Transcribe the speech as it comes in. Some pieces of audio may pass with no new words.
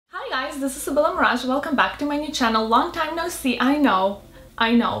guys, this is Sibylla Mirage. Welcome back to my new channel. Long time no see, I know,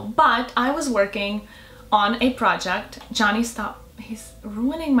 but I was working on a project. Johnny, stop, he's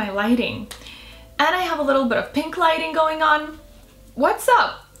ruining my lighting. And I have a little bit of pink lighting going on. What's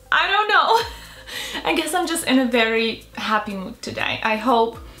up? I don't know. I guess I'm just in a very happy mood today. I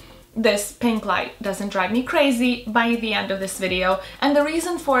hope this pink light doesn't drive me crazy by the end of this video. And the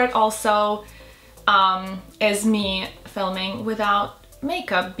reason for it also is me filming without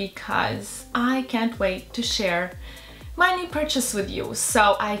makeup because I can't wait to share my new purchase with you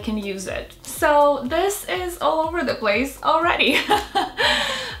so I can use it. So this is all over the place already.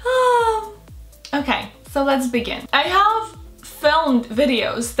 Okay, so let's begin. I have filmed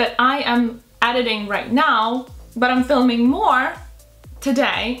videos that I am editing right now, but I'm filming more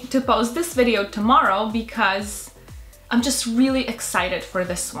today to post this video tomorrow because I'm just really excited for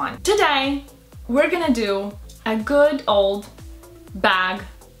this one. Today, we're gonna do a good old bag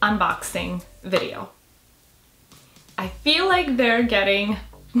unboxing video. I feel like they're getting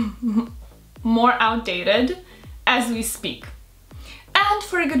more outdated as we speak. And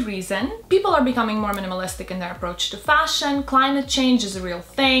for a good reason. People are becoming more minimalistic in their approach to fashion. Climate change is a real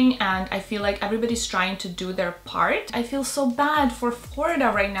thing and I feel like everybody's trying to do their part. I feel so bad for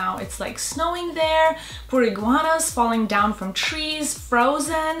Florida right now. It's like snowing there, poor iguanas falling down from trees,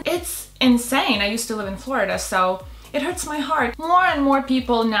 frozen. It's insane. I used to live in Florida, so it hurts my heart. More and more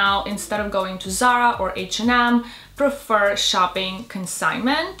people now, instead of going to Zara or H&M, prefer shopping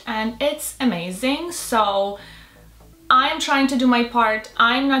consignment, and it's amazing. So I'm trying to do my part.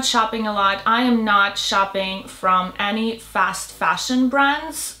 I'm not shopping a lot. I am not shopping from any fast fashion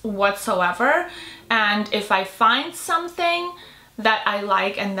brands whatsoever. And if I find something that I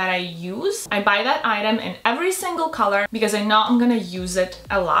like and that I use, I buy that item in every single color because I know I'm gonna use it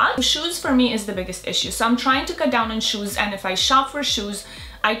a lot. Shoes for me is the biggest issue. So I'm trying to cut down on shoes, and if I shop for shoes,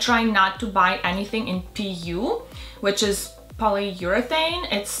 I try not to buy anything in PU, which is polyurethane.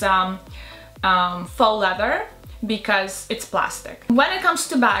 It's faux leather, because it's plastic. When it comes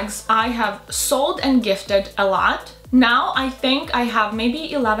to bags, I have sold and gifted a lot. Now I think I have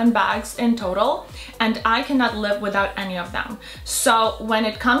maybe 11 bags in total and I cannot live without any of them. So when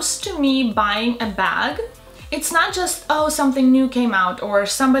it comes to me buying a bag, it's not just, oh, something new came out or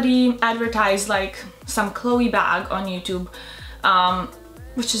somebody advertised like some Chloe bag on YouTube,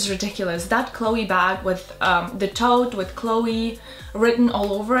 which is ridiculous. That Chloe bag with the tote with Chloe written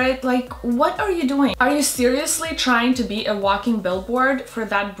all over it, like, what are you doing? Are you seriously trying to be a walking billboard for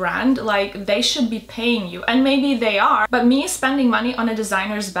that brand? Like, they should be paying you, and maybe they are, but me spending money on a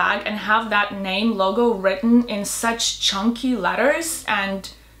designer's bag and have that name logo written in such chunky letters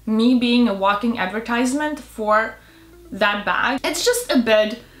and me being a walking advertisement for that bag, it's just a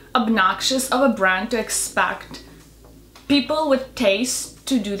bit obnoxious of a brand to expect people with taste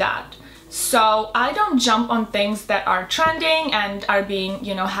to do that. So I don't jump on things that are trending and are being,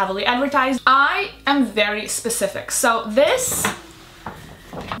 you know, heavily advertised. I am very specific. So the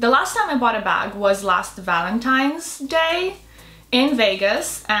last time I bought a bag was last Valentine's Day in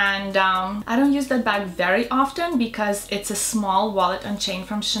Vegas, and I don't use that bag very often because it's a small wallet on chain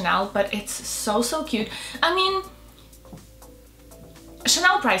from Chanel, but it's so cute. I mean,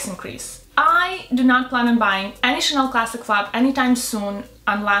 Chanel price increase. I do not plan on buying any Chanel Classic Flap anytime soon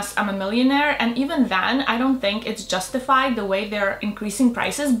unless I'm a millionaire, and even then I don't think it's justified the way they're increasing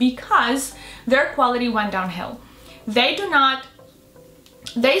prices because their quality went downhill. They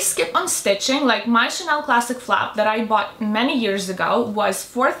skip on stitching. Like my Chanel Classic Flap that I bought many years ago was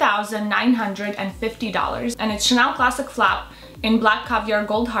 $4,950 and it's Chanel Classic Flap in black caviar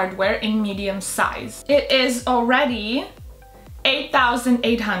gold hardware in medium size. It is already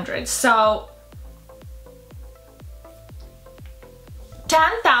 $8,800, so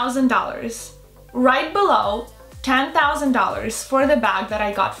 $10,000, right below $10,000 for the bag that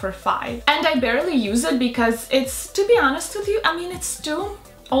I got for $5,000. And I barely use it because it's, to be honest with you, I mean, it's too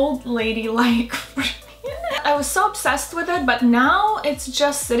old lady-like for me. I was so obsessed with it, but now it's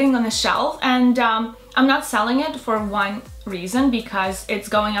just sitting on the shelf, and I'm not selling it for one reason, because it's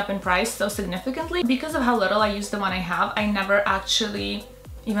going up in price so significantly. Because of how little I use the one I have, I never actually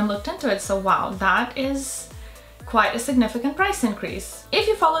even looked into it. So wow, that is quite a significant price increase. If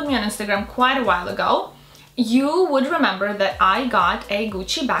you followed me on Instagram quite a while ago, you would remember that I got a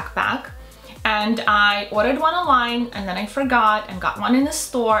Gucci backpack and I ordered one online and then I forgot and got one in the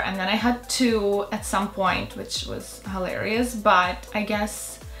store, and then I had two at some point, which was hilarious, but I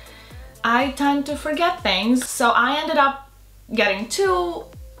guess I tend to forget things. So I ended up getting two.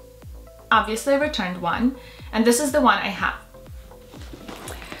 Obviously I returned one, and this is the one I have.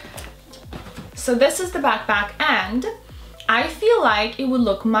 So this is the backpack, and I feel like it would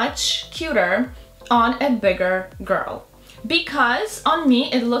look much cuter on a bigger girl, because on me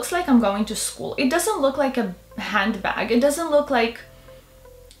it looks like I'm going to school. It doesn't look like a handbag. It doesn't look like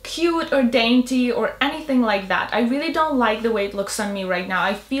cute or dainty or anything like that. I really don't like the way it looks on me right now.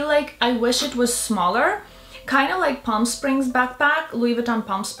 I feel like I wish it was smaller, kind of like Palm Springs backpack, Louis Vuitton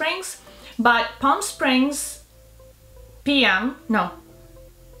Palm Springs, but Palm Springs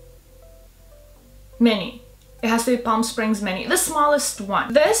mini. It has to be Palm Springs mini, the smallest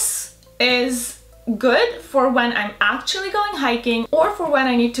one. This is good for when I'm actually going hiking, or for when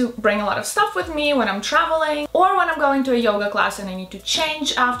I need to bring a lot of stuff with me when I'm traveling, or when I'm going to a yoga class and I need to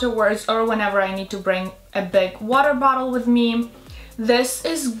change afterwards, or whenever I need to bring a big water bottle with me. This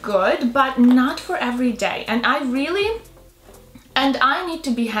is good, but not for every day. And I need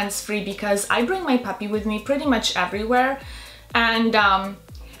to be hands-free because I bring my puppy with me pretty much everywhere, and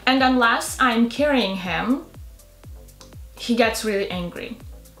unless I'm carrying him, he gets really angry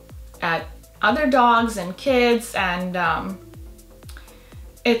at other dogs and kids, and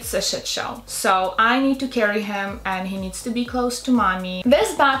it's a shit show. So I need to carry him and he needs to be close to mommy.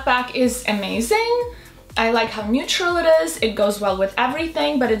 This backpack is amazing. I like how neutral it is. It goes well with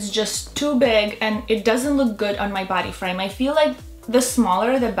everything, but it's just too big and it doesn't look good on my body frame. I feel like the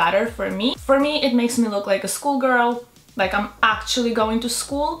smaller the better for me. For me, it makes me look like a schoolgirl, like I'm actually going to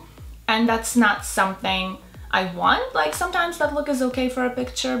school, and that's not something I want. Like, sometimes that look is okay for a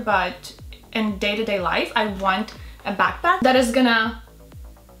picture, but in day-to-day life, I want a backpack that is gonna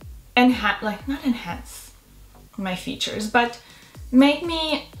enhance, like, not enhance my features, but make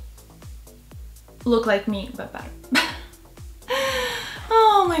me look like me, but better.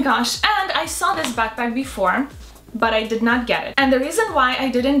 Oh my gosh. And I saw this backpack before, but I did not get it. And the reason why I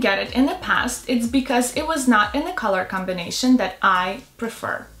didn't get it in the past is because it was not in the color combination that I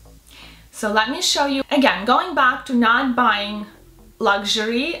prefer. So let me show you. Again, going back to not buying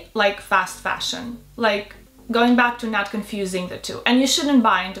luxury like fast fashion, like going back to not confusing the two. And you shouldn't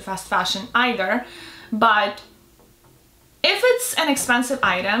buy into fast fashion either, but if it's an expensive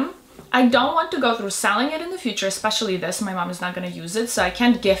item, I don't want to go through selling it in the future, especially this. My mom is not going to use it, so I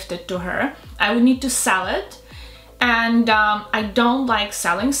can't gift it to her. I would need to sell it, and I don't like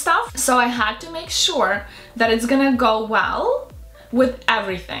selling stuff, so I had to make sure that it's gonna go well with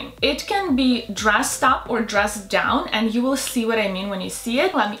everything. It can be dressed up or dressed down, and you will see what I mean when you see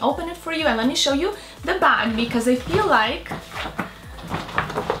it. Let me open it for you and let me show you the bag, because I feel like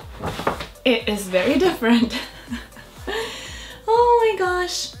it is very different. Oh my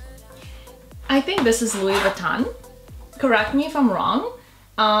gosh. I think this is Louis Vuitton. Correct me if I'm wrong.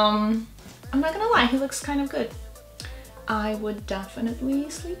 I'm not gonna lie, he looks kind of good. I would definitely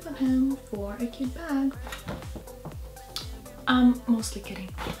sleep with him for a cute bag. I'm mostly kidding.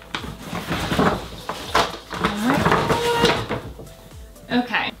 Alright.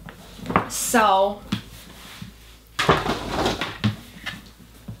 Okay, so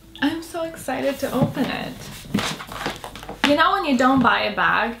I'm so excited to open it. You know, when you don't buy a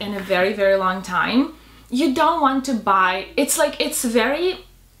bag in a very, very long time, you don't want to buy, it's like, it's very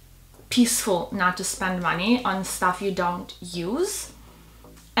peaceful not to spend money on stuff you don't use.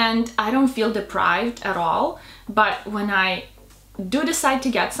 And I don't feel deprived at all, but when I do decide to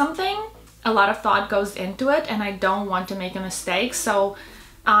get something, a lot of thought goes into it and I don't want to make a mistake. So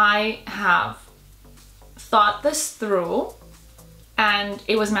I have thought this through, and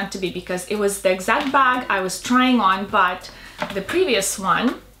it was meant to be, because it was the exact bag I was trying on, but the previous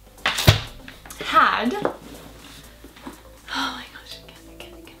one had, oh my gosh,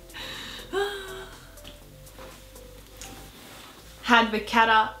 again. Had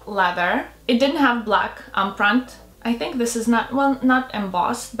Vachetta leather. It didn't have black empreinte. I think this is not, well, not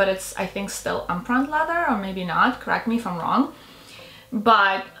embossed, but it's, I think, still empreinte leather, or maybe not, correct me if I'm wrong.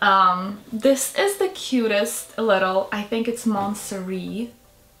 But this is the cutest little, I think it's Montsouris,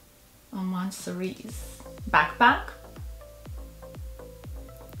 or Montsouris backpack.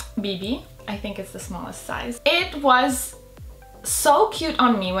 BB, I think it's the smallest size. It was so cute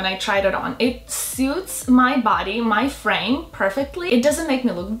on me when I tried it on. It suits my body, my frame perfectly. It doesn't make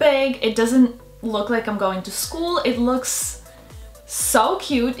me look big. It doesn't look like I'm going to school. It looks so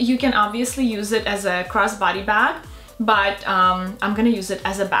cute. You can obviously use it as a crossbody bag, but I'm gonna use it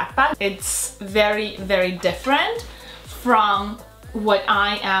as a backpack. It's very, very different from what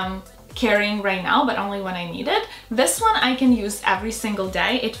I am carrying right now, but only when I need it. This one I can use every single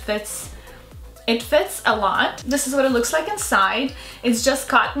day. It fits a lot. This is what it looks like inside. It's just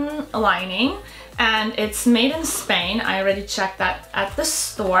cotton lining, and it's made in Spain. I already checked that at the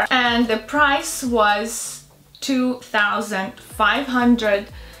store, and the price was 2,500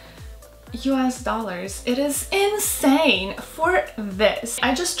 US dollars. It is insane for this.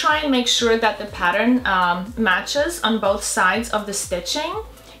 I just try and make sure that the pattern matches on both sides of the stitching.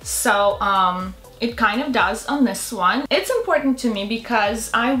 So it kind of does on this one. It's important to me because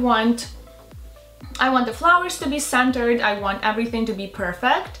I want the flowers to be centered. I want everything to be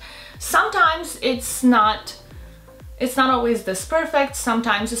perfect. Sometimes it's not always this perfect.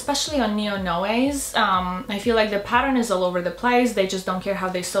 Sometimes, especially on neo-noes, I feel like the pattern is all over the place. They just don't care how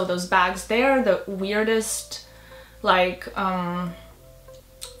they sew those bags. They're the weirdest, like,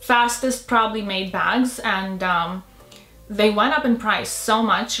 fastest probably made bags, and they went up in price so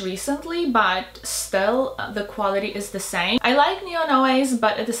much recently, but still the quality is the same. I like neo-noes,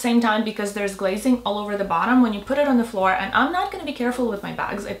 but at the same time, because there's glazing all over the bottom, when you put it on the floor, and I'm not gonna be careful with my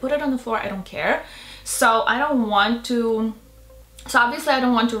bags, I put it on the floor, I don't care. So I don't want to, obviously I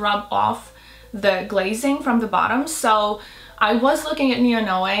don't want to rub off the glazing from the bottom. So I was looking at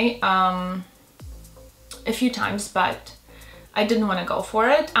neo-noe a few times, but I didn't want to go for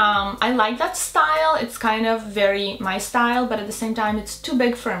it. I like that style. It's kind of very my style, but at the same time it's too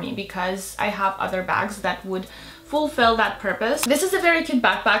big for me because I have other bags that would fulfill that purpose. This is a very cute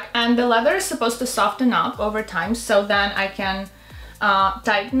backpack, and the leather is supposed to soften up over time, so then I can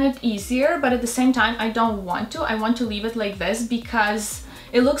tighten it easier, but at the same time I don't want to. I want to leave it like this because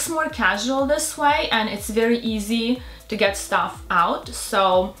it looks more casual this way, and it's very easy to get stuff out.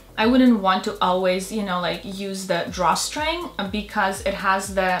 So I wouldn't want to always, you know, like use the drawstring because it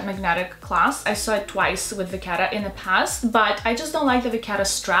has the magnetic clasp. I saw it twice with Vacata in the past, but I just don't like the Vacata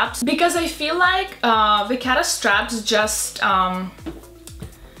straps because I feel like Vacata straps just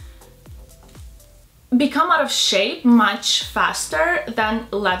become out of shape much faster than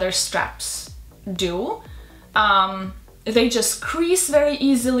leather straps do. They just crease very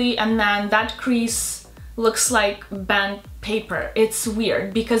easily, and then that crease looks like bent paper. It's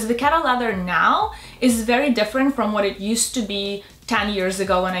weird because Vacata leather now is very different from what it used to be 10 years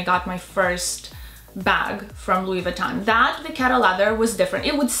ago when I got my first bag from Louis Vuitton. That Vacata leather was different.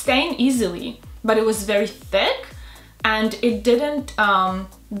 It would stain easily, but it was very thick and it didn't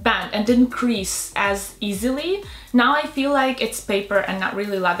bend and didn't crease as easily. Now I feel like it's paper and not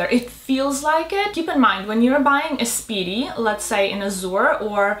really leather. It feels like it. Keep in mind, when you're buying a Speedy, let's say in Azure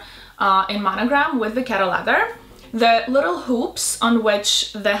or in Monogram with Vacata leather, the little hoops on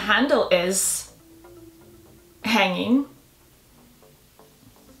which the handle is hanging,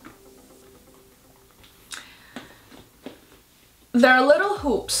 there are little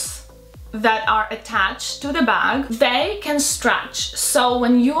hoops that are attached to the bag. They can stretch. So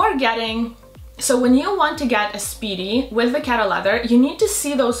when you want to get a Speedy with Vacata leather, you need to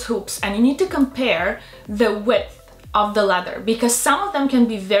see those hoops and you need to compare the width of the leather, because some of them can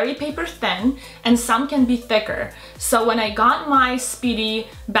be very paper thin and some can be thicker. So when I got my Speedy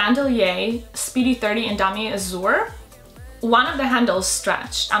Bandolier Speedy 30 in Damier Azure, one of the handles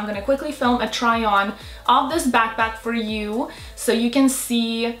stretched. I'm gonna quickly film a try on of this backpack for you so you can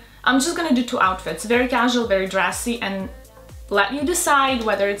see. I'm just gonna do two outfits, very casual, very dressy, and let you decide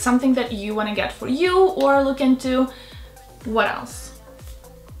whether it's something that you want to get for you or look into what else.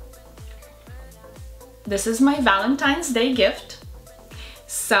 This is my Valentine's Day gift,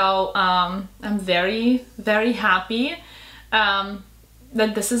 so I'm very, very happy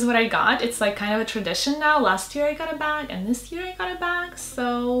that this is what I got. It's like kind of a tradition now. Last year I got a bag and this year I got a bag,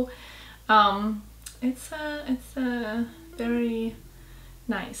 so it's a very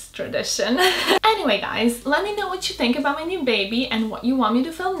nice tradition. Anyway guys, let me know what you think about my new baby and what you want me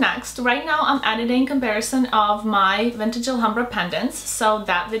to film next. Right now I'm editing comparison of my vintage Alhambra pendants, so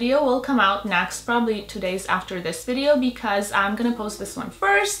that video will come out next, probably 2 days after this video, because I'm gonna post this one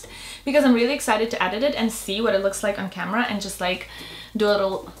first because I'm really excited to edit it and see what it looks like on camera and just like do a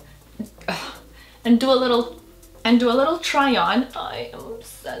little try on. I am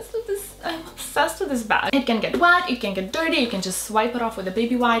obsessed with this. I'm obsessed with this bag. It can get wet, it can get dirty, you can just wipe it off with a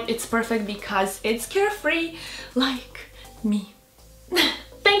baby wipe. It's perfect because it's carefree like me.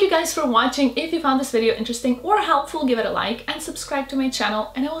 Thank you guys for watching. If you found this video interesting or helpful, give it a like and subscribe to my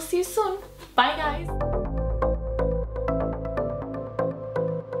channel, and I will see you soon. Bye guys!